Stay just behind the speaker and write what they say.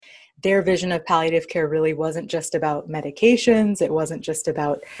their vision of palliative care really wasn't just about medications. It wasn't just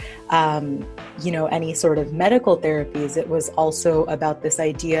about, any sort of medical therapies. It was also about this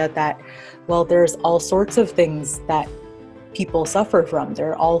idea that, well, there's all sorts of things that people suffer from. There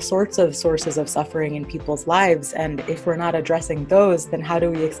are all sorts of sources of suffering in people's lives. And if we're not addressing those, then how do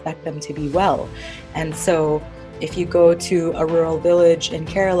we expect them to be well? And so if you go to a rural village in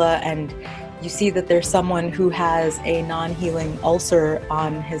Kerala and you see that there's someone who has a non-healing ulcer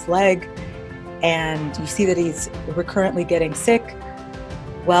on his leg, and you see that he's recurrently getting sick,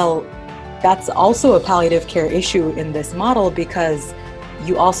 well, that's also a palliative care issue in this model, because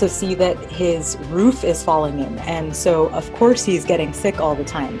you also see that his roof is falling in. And so of course he's getting sick all the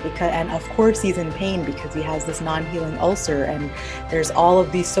time, and of course he's in pain because he has this non-healing ulcer. And there's all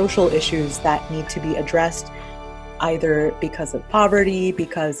of these social issues that need to be addressed, either because of poverty,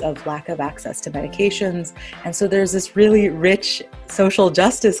 because of lack of access to medications. And so there's this really rich social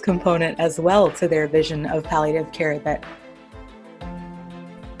justice component as well to their vision of palliative care.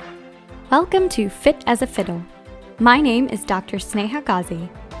 Welcome to Fit as a Fiddle. My name is Dr. Sneha Ghazi,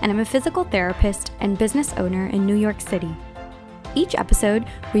 and I'm a physical therapist and business owner in New York City. Each episode,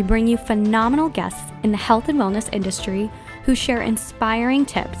 we bring you phenomenal guests in the health and wellness industry who share inspiring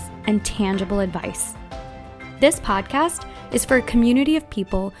tips and tangible advice. This podcast is for a community of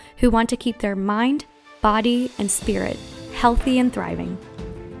people who want to keep their mind, body, and spirit healthy and thriving.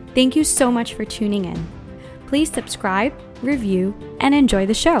 Thank you so much for tuning in. Please subscribe, review, and enjoy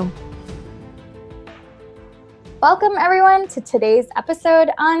the show. Welcome, everyone, to today's episode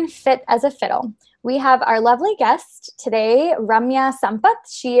on Fit as a Fiddle. We have our lovely guest today, Ramya Sampath.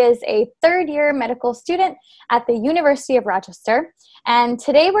 She is a third-year medical student at the University of Rochester. And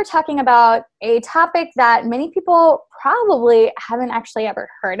today we're talking about a topic that many people probably haven't actually ever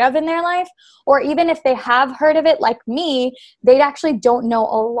heard of in their life, or even if they have heard of it, like me, they actually don't know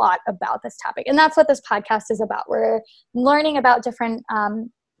a lot about this topic. And that's what this podcast is about. We're learning about different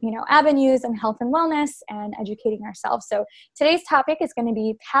avenues in health and wellness and educating ourselves. So today's topic is going to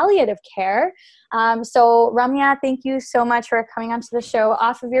be palliative care. So Ramya, thank you so much for coming onto the show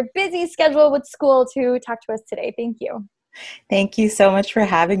off of your busy schedule with school to talk to us today. Thank you. Thank you so much for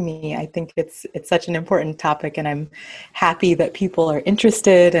having me. I think it's such an important topic, and I'm happy that people are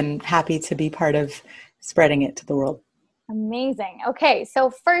interested and happy to be part of spreading it to the world. Amazing. Okay, so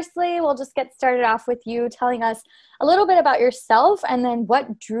firstly, we'll just get started off with you telling us a little bit about yourself and then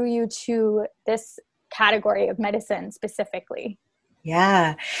what drew you to this category of medicine specifically.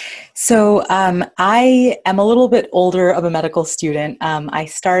 Yeah. So I am a little bit older of a medical student. I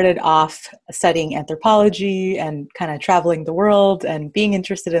started off studying anthropology and kind of traveling the world and being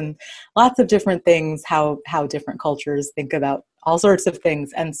interested in lots of different things, how different cultures think about all sorts of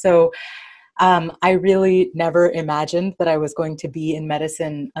things. And so I really never imagined that I was going to be in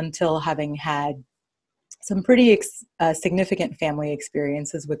medicine until having had some pretty significant family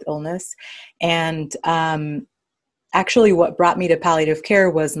experiences with illness. And actually, what brought me to palliative care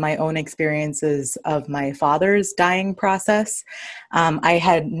was my own experiences of my father's dying process. I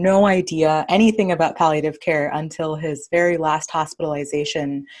had no idea anything about palliative care until his very last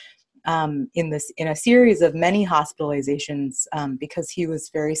hospitalization, in a series of many hospitalizations, because he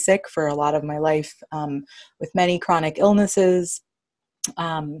was very sick for a lot of my life, with many chronic illnesses,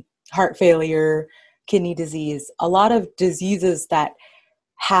 heart failure, kidney disease, a lot of diseases that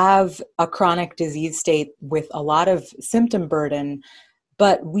have a chronic disease state with a lot of symptom burden,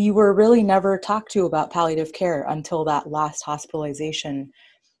 but we were really never talked to about palliative care until that last hospitalization.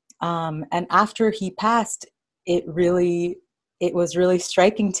 And after he passed, it was really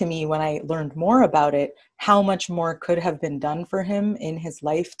striking to me when I learned more about it, how much more could have been done for him in his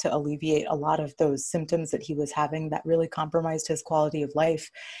life to alleviate a lot of those symptoms that he was having that really compromised his quality of life.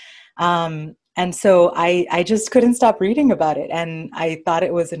 And so I just couldn't stop reading about it. And I thought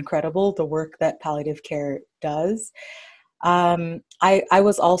it was incredible, the work that palliative care does. I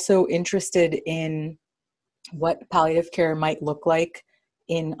was also interested in what palliative care might look like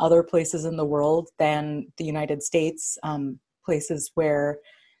in other places in the world than the United States, places where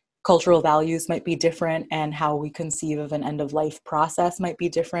cultural values might be different and how we conceive of an end-of-life process might be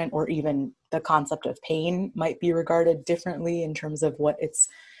different, or even the concept of pain might be regarded differently in terms of what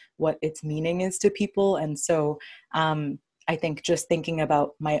its meaning is to people. And so I think just thinking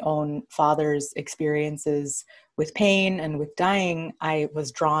about my own father's experiences with pain and with dying, I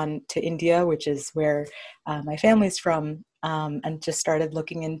was drawn to India, which is where my family's from, and just started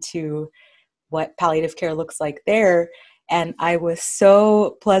looking into what palliative care looks like there. And I was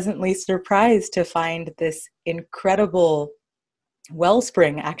so pleasantly surprised to find this incredible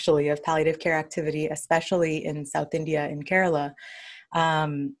wellspring, actually, of palliative care activity, especially in South India, in Kerala.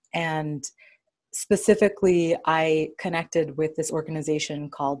 And specifically, I connected with this organization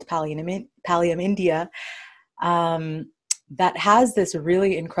called Pallium India, that has this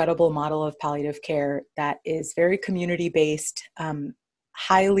really incredible model of palliative care that is very community-based,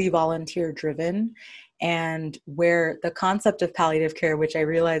 highly volunteer-driven, and where the concept of palliative care, which I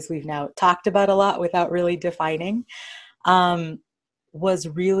realize we've now talked about a lot without really defining, was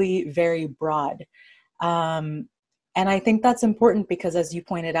really very broad. And I think that's important because, as you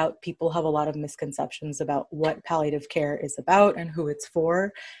pointed out, people have a lot of misconceptions about what palliative care is about and who it's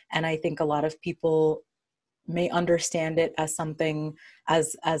for. And I think a lot of people may understand it as something,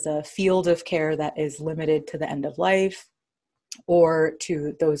 as a field of care that is limited to the end of life or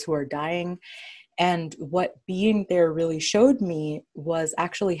to those who are dying. And what being there really showed me was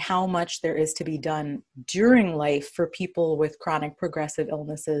actually how much there is to be done during life for people with chronic progressive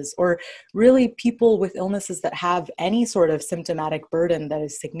illnesses, or really people with illnesses that have any sort of symptomatic burden that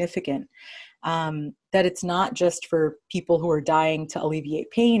is significant. That it's not just for people who are dying to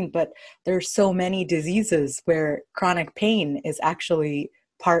alleviate pain, but there's so many diseases where chronic pain is actually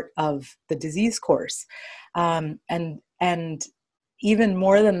part of the disease course. And even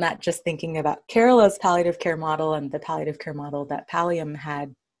more than that, just thinking about Kerala's palliative care model and the palliative care model that Pallium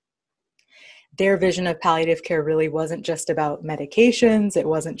had, their vision of palliative care really wasn't just about medications. It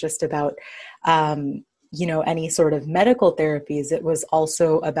wasn't just about, any sort of medical therapies. It was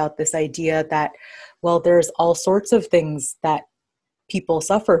also about this idea that, well, there's all sorts of things that people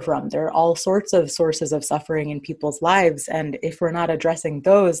suffer from. There are all sorts of sources of suffering in people's lives. And if we're not addressing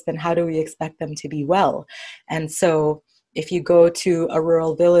those, then how do we expect them to be well? And so if you go to a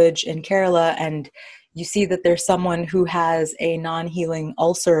rural village in Kerala and you see that there's someone who has a non-healing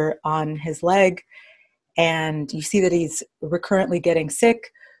ulcer on his leg, and you see that he's recurrently getting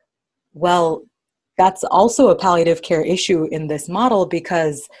sick, well, that's also a palliative care issue in this model,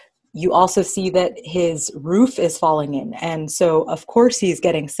 because you also see that his roof is falling in. And so of course he's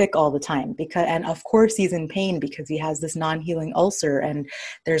getting sick all the time, and of course he's in pain because he has this non-healing ulcer. And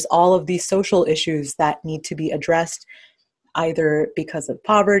there's all of these social issues that need to be addressed, either because of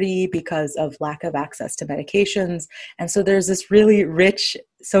poverty, because of lack of access to medications. And so there's this really rich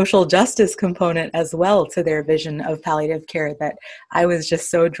social justice component as well to their vision of palliative care that I was just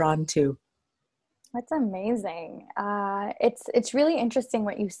so drawn to. That's amazing. It's really interesting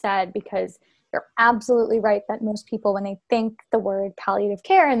what you said, because you're absolutely right that most people, when they think the word palliative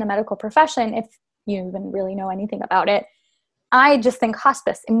care in the medical profession, if you even really know anything about it, I just think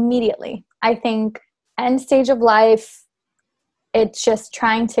hospice immediately. I think end stage of life, it's just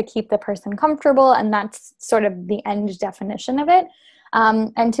trying to keep the person comfortable, and that's sort of the end definition of it.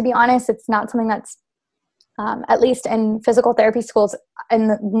 And to be honest, it's not something that's, at least in physical therapy schools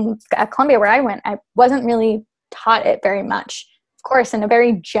at Columbia where I went, I wasn't really taught it very much. Of course, in a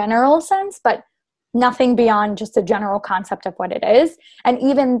very general sense, but nothing beyond just a general concept of what it is. And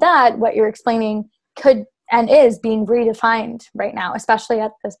even that, what you're explaining, could and is being redefined right now, especially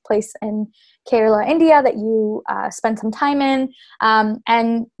at this place in Kerala, India, that you spent some time in,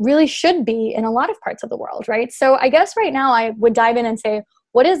 and really should be in a lot of parts of the world, right? So I guess right now I would dive in and say,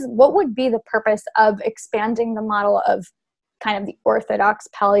 what would be the purpose of expanding the model of kind of the orthodox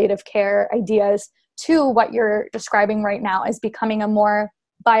palliative care ideas to what you're describing right now as becoming a more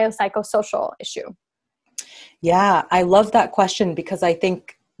biopsychosocial issue? Yeah, I love that question, because I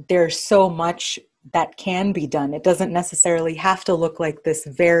think there's so much that can be done. It doesn't necessarily have to look like this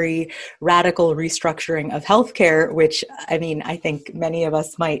very radical restructuring of healthcare, which, I mean, I think many of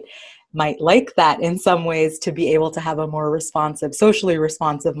us might like that in some ways, to be able to have a more responsive, socially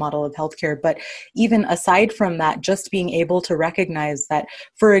responsive model of healthcare. But even aside from that, just being able to recognize that,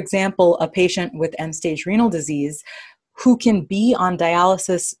 for example, a patient with end-stage renal disease who can be on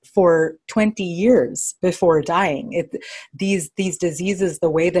dialysis for 20 years before dying. These diseases, the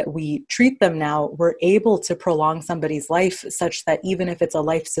way that we treat them now, we're able to prolong somebody's life such that even if it's a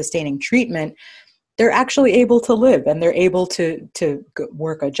life-sustaining treatment, they're actually able to live, and they're able to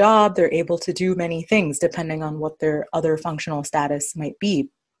work a job. They're able to do many things depending on what their other functional status might be.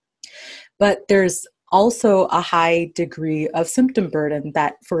 But there's also a high degree of symptom burden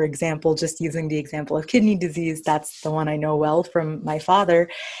that, for example, just using the example of kidney disease, that's the one I know well from my father,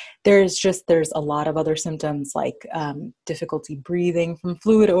 there's a lot of other symptoms like difficulty breathing from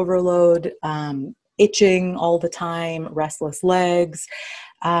fluid overload, itching all the time, restless legs,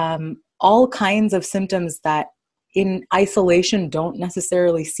 all kinds of symptoms that in isolation don't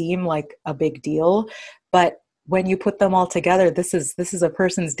necessarily seem like a big deal, but when you put them all together, this is a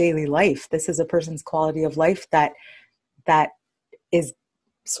person's daily life. This is a person's quality of life that is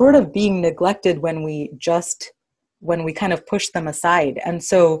sort of being neglected when we just when we kind of push them aside. And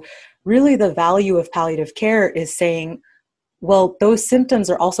so really the value of palliative care is saying, well, those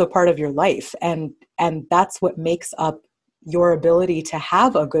symptoms are also part of your life. And that's what makes up your ability to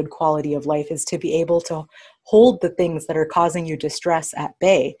have a good quality of life, is to be able to hold the things that are causing you distress at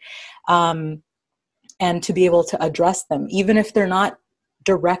bay, and to be able to address them, even if they're not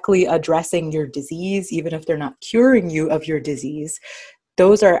directly addressing your disease, even if they're not curing you of your disease.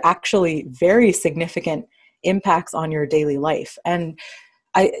 Those are actually very significant impacts on your daily life. And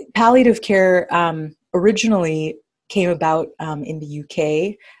palliative care originally came about in the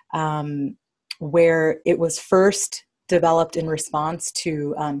UK, where it was first developed in response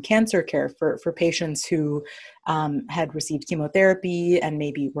to cancer care for patients who had received chemotherapy and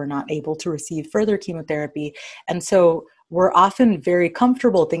maybe were not able to receive further chemotherapy. And so we're often very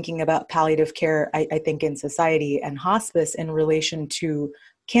comfortable thinking about palliative care, I think, in society and hospice in relation to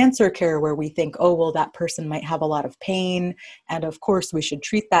cancer care, where we think, oh, well, that person might have a lot of pain, and of course we should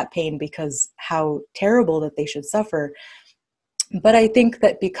treat that pain because how terrible that they should suffer. But I think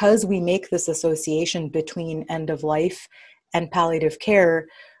that because we make this association between end of life and palliative care,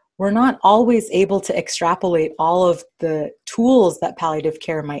 we're not always able to extrapolate all of the tools that palliative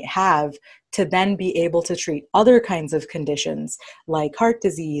care might have to then be able to treat other kinds of conditions like heart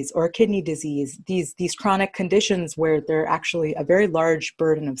disease or kidney disease, these chronic conditions where they're actually a very large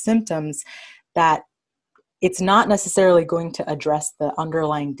burden of symptoms that it's not necessarily going to address the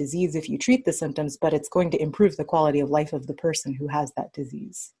underlying disease if you treat the symptoms, but it's going to improve the quality of life of the person who has that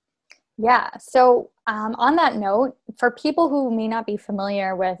disease. Yeah. So on that note, for people who may not be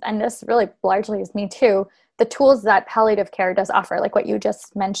familiar with, and this really largely is me too, the tools that palliative care does offer, like what you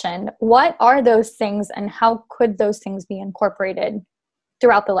just mentioned, what are those things and how could those things be incorporated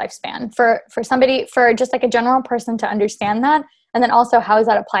throughout the lifespan for somebody, for just like a general person to understand that? And then also, how is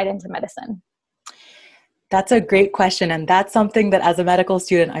that applied into medicine? That's a great question. And that's something that as a medical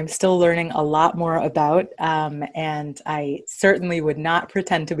student, I'm still learning a lot more about. And I certainly would not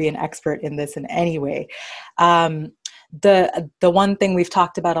pretend to be an expert in this in any way. The one thing we've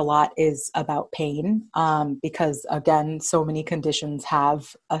talked about a lot is about pain, because again, so many conditions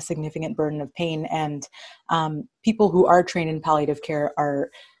have a significant burden of pain, and people who are trained in palliative care are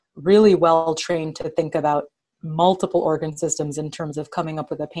really well trained to think about multiple organ systems in terms of coming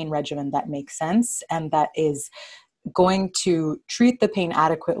up with a pain regimen that makes sense and that is going to treat the pain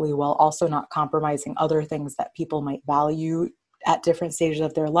adequately while also not compromising other things that people might value at different stages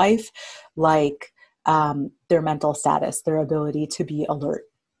of their life, like their mental status, their ability to be alert.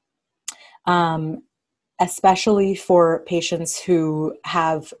 Especially for patients who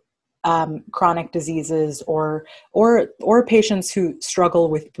have chronic diseases or patients who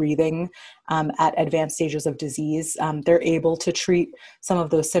struggle with breathing at advanced stages of disease, they're able to treat some of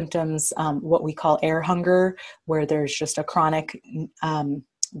those symptoms, what we call air hunger, where there's just a chronic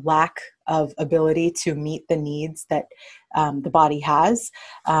lack of ability to meet the needs that the body has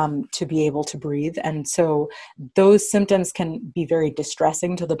to be able to breathe. And so those symptoms can be very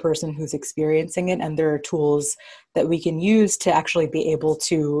distressing to the person who's experiencing it. And there are tools that we can use to actually be able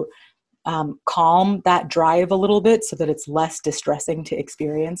to calm that drive a little bit so that it's less distressing to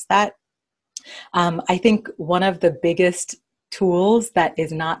experience that. I think one of the biggest tools that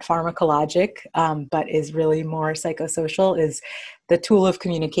is not pharmacologic, but is really more psychosocial, is the tool of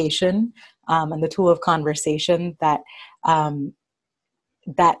communication and the tool of conversation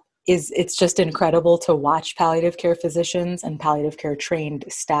it's just incredible to watch palliative care physicians and palliative care trained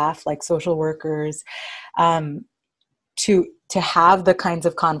staff like social workers to have the kinds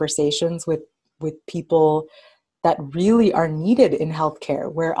of conversations with people that really are needed in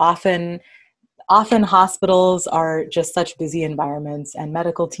healthcare, where often hospitals are just such busy environments and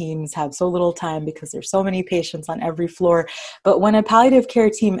medical teams have so little time because there's so many patients on every floor. But when a palliative care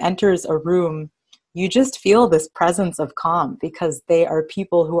team enters a room, you just feel this presence of calm because they are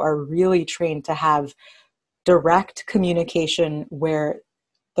people who are really trained to have direct communication where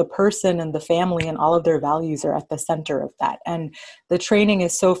the person and the family and all of their values are at the center of that. And the training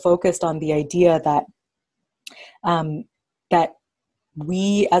is so focused on the idea that that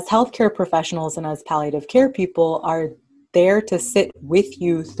we as healthcare professionals and as palliative care people are there to sit with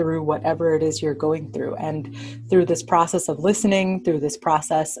you through whatever it is you're going through. And through this process of listening, through this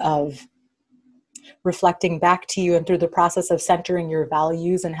process of reflecting back to you, and through the process of centering your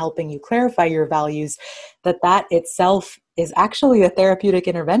values and helping you clarify your values, that itself is actually a therapeutic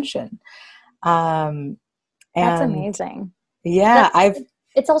intervention. That's amazing. Yeah,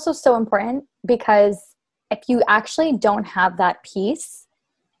 it's also so important because if you actually don't have that piece,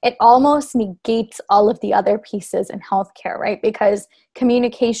 it almost negates all of the other pieces in healthcare, right? Because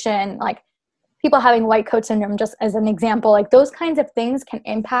communication, like people having white coat syndrome, just as an example, like those kinds of things can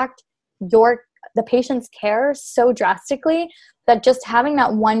impact the patient's care so drastically that just having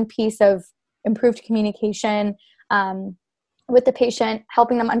that one piece of improved communication with the patient,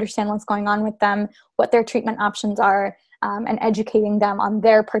 helping them understand what's going on with them, what their treatment options are, and educating them on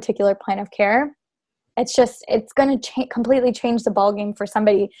their particular plan of care. It's going to completely change the ballgame for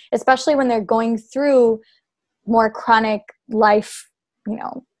somebody, especially when they're going through more chronic life,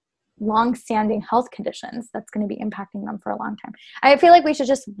 long-standing health conditions that's going to be impacting them for a long time. I feel like we should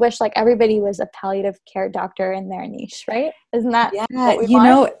just wish like everybody was a palliative care doctor in their niche, right? Isn't that what we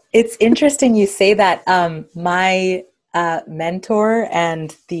want? It's interesting you say that. My mentor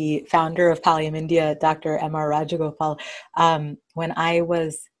and the founder of Pallium India, Dr. M.R. Rajagopal, when I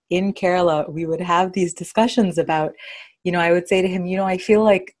was in Kerala, we would have these discussions about, I would say to him, I feel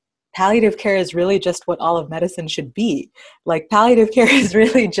like palliative care is really just what all of medicine should be. Like palliative care is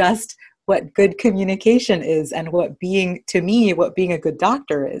really just what good communication is and what being a good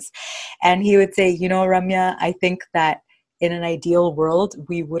doctor is. And he would say, Ramya, I think that in an ideal world,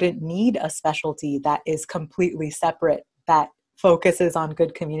 we wouldn't need a specialty that is completely separate, that focuses on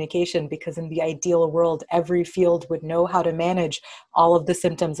good communication, because in the ideal world, every field would know how to manage all of the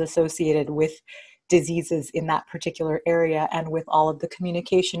symptoms associated with diseases in that particular area, and with all of the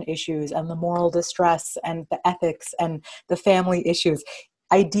communication issues and the moral distress and the ethics and the family issues.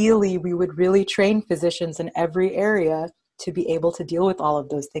 Ideally, we would really train physicians in every area to be able to deal with all of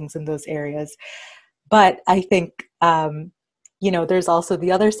those things in those areas. But I think, there's also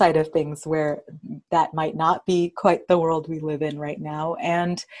the other side of things where that might not be quite the world we live in right now.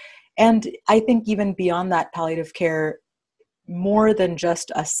 And I think even beyond that, palliative care, more than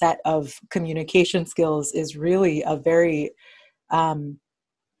just a set of communication skills, is really a very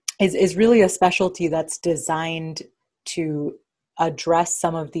is really a specialty that's designed to address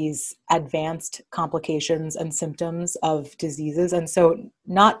some of these advanced complications and symptoms of diseases, and so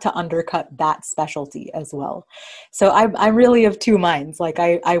not to undercut that specialty as well. So I'm really of two minds. Like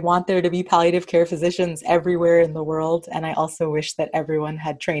I want there to be palliative care physicians everywhere in the world, and I also wish that everyone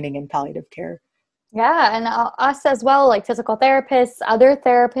had training in palliative care. Yeah, and us as well, like physical therapists, other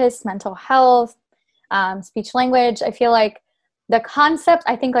therapists, mental health, speech language. I feel like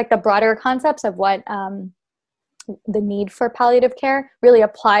I think like the broader concepts of what the need for palliative care really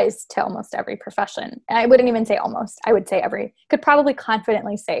applies to almost every profession. And I wouldn't even say almost, I would say could probably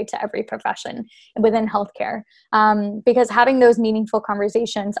confidently say to every profession within healthcare. Because having those meaningful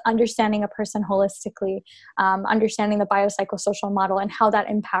conversations, understanding a person holistically, understanding the biopsychosocial model and how that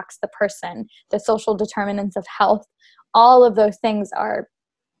impacts the person, the social determinants of health, all of those things are,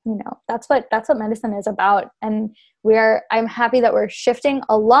 that's what medicine is about. And I'm happy that we're shifting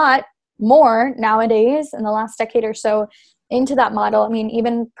a lot more nowadays in the last decade or so into that model. I mean,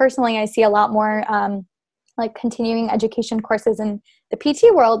 even personally, I see a lot more like continuing education courses in the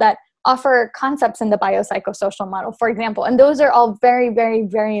PT world that offer concepts in the biopsychosocial model, for example. And those are all very, very,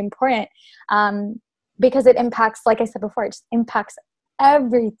 very important because it impacts, like I said before, it just impacts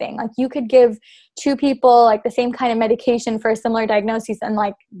everything. Like you could give two people like the same kind of medication for a similar diagnosis and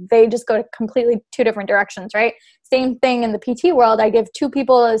like they just go to completely two different directions, right? Same thing in the PT world. I give two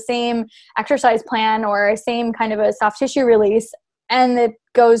people the same exercise plan or same kind of a soft tissue release and it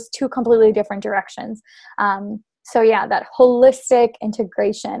goes two completely different directions. So yeah, that holistic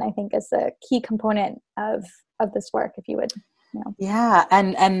integration I think is a key component of this work, if you would. Yeah.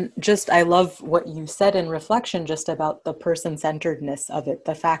 And just, I love what you said in reflection just about the person-centeredness of it.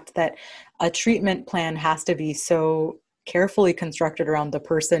 The fact that a treatment plan has to be so carefully constructed around the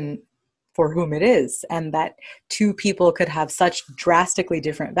person for whom it is, and that two people could have such drastically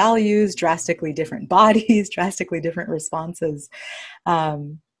different values, drastically different bodies, drastically different responses.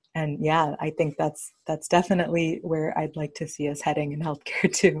 And yeah, I think that's definitely where I'd like to see us heading in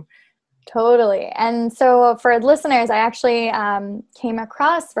healthcare too. Totally. And so for listeners, I actually came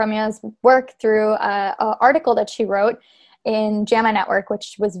across Ramya's work through an article that she wrote in JAMA Network,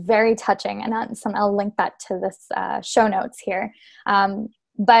 which was very touching. And I'll link that to this show notes here.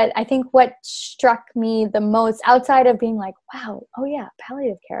 But I think what struck me the most, outside of being like, wow, oh yeah,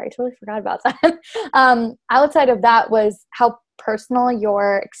 palliative care, I totally forgot about that. Outside of that was how personal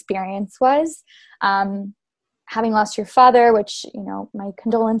your experience was. Having lost your father, which, my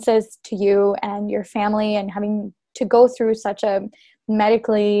condolences to you and your family, and having to go through such a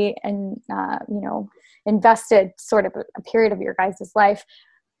medically and, invested sort of a period of your guys' life.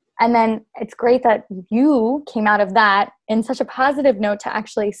 And then it's great that you came out of that in such a positive note to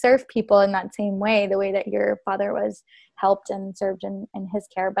actually serve people in that same way, the way that your father was helped and served in his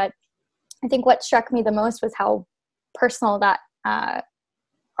care. But I think what struck me the most was how personal that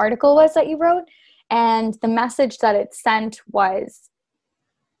article was that you wrote. And the message that it sent was,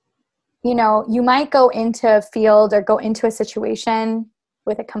 you know, you might go into a field or go into a situation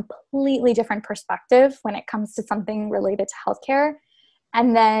with a completely different perspective when it comes to something related to healthcare.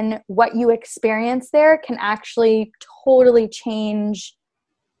 And then what you experience there can actually totally change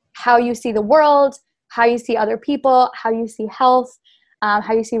how you see the world, how you see other people, how you see health,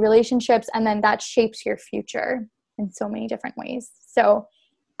 how you see relationships, and then that shapes your future in so many different ways. So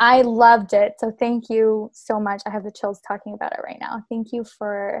I loved it. So thank you so much. I have the chills talking about it right now. Thank you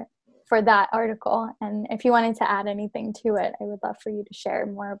for that article. And if you wanted to add anything to it, I would love for you to share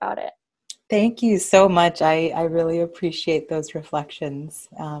more about it. Thank you so much. I really appreciate those reflections.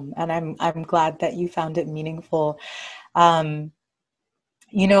 And I'm glad that you found it meaningful.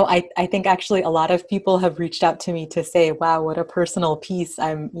 You know, I think actually a lot of people have reached out to me to say, wow, what a personal piece.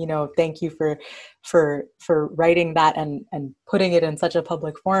 Thank you for writing that and putting it in such a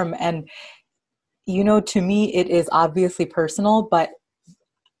public forum. And, you know, to me, it is obviously personal, but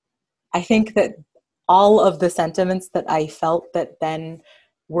I think that all of the sentiments that I felt that then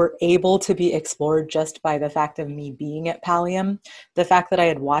were able to be explored just by the fact of me being at Pallium, the fact that I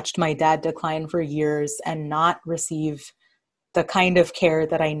had watched my dad decline for years and not receive the kind of care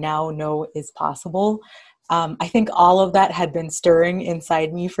that I now know is possible. I think all of that had been stirring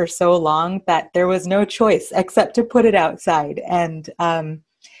inside me for so long that there was no choice except to put it outside. And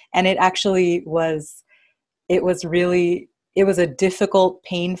it actually was, it was a difficult,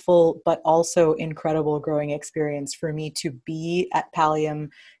 painful, but also incredible growing experience for me to be at Pallium,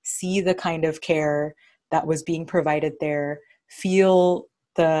 see the kind of care that was being provided there, feel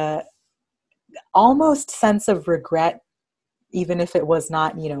the almost sense of regret, even if it was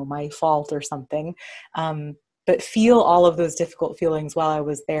not, you know, my fault or something, but feel all of those difficult feelings while I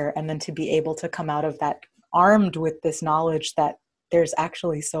was there. And then to be able to come out of that armed with this knowledge that there's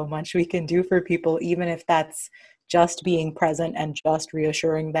actually so much we can do for people, even if that's just being present and just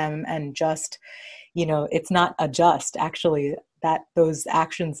reassuring them and just, you know, it's not a just, actually, that those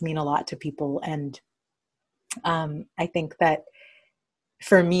actions mean a lot to people. And I think that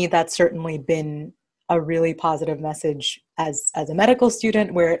for me, that's certainly been a really positive message as a medical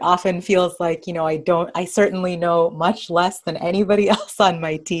student, where it often feels like, you know, I certainly know much less than anybody else on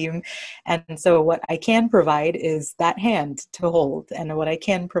my team. And so what I can provide is that hand to hold. And what I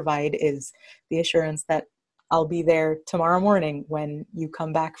can provide is the assurance that I'll be there tomorrow morning when you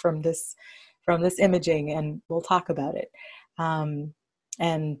come back from this imaging and we'll talk about it.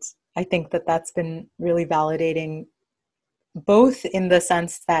 And I think that that's been really validating, both in the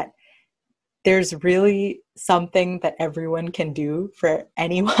sense that there's really something that everyone can do for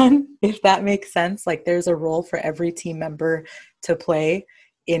anyone, if that makes sense. Like there's a role for every team member to play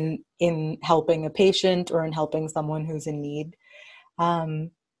in helping a patient or in helping someone who's in need.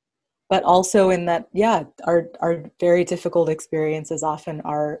 But also in that, yeah, our very difficult experiences often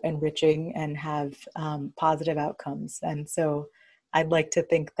are enriching and have positive outcomes. And so I'd like to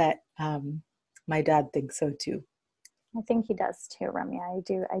think that my dad thinks so too. I think he does too, Ramya.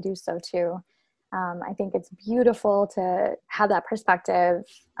 I do so too. I think it's beautiful to have that perspective,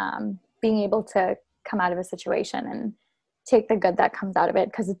 being able to come out of a situation and take the good that comes out of it,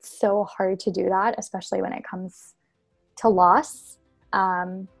 because it's so hard to do that, especially when it comes to loss.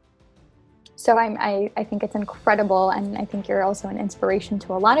 So I think it's incredible, and I think you're also an inspiration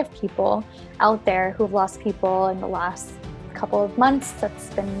to a lot of people out there who've lost people in the last couple of months. That's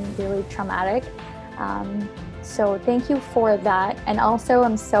been really traumatic. So thank you for that. And also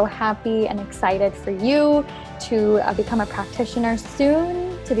I'm so happy and excited for you to become a practitioner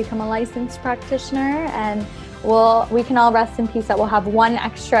soon, to become a licensed practitioner. And we can all rest in peace that we'll have one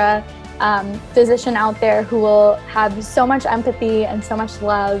extra physician out there who will have so much empathy and so much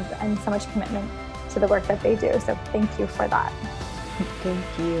love and so much commitment to the work that they do. So thank you for that.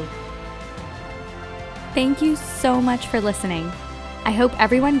 Thank you. Thank you so much for listening. I hope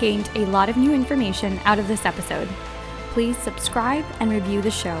everyone gained a lot of new information out of this episode. Please subscribe and review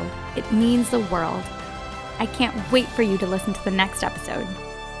the show. It means the world. I can't wait for you to listen to the next episode.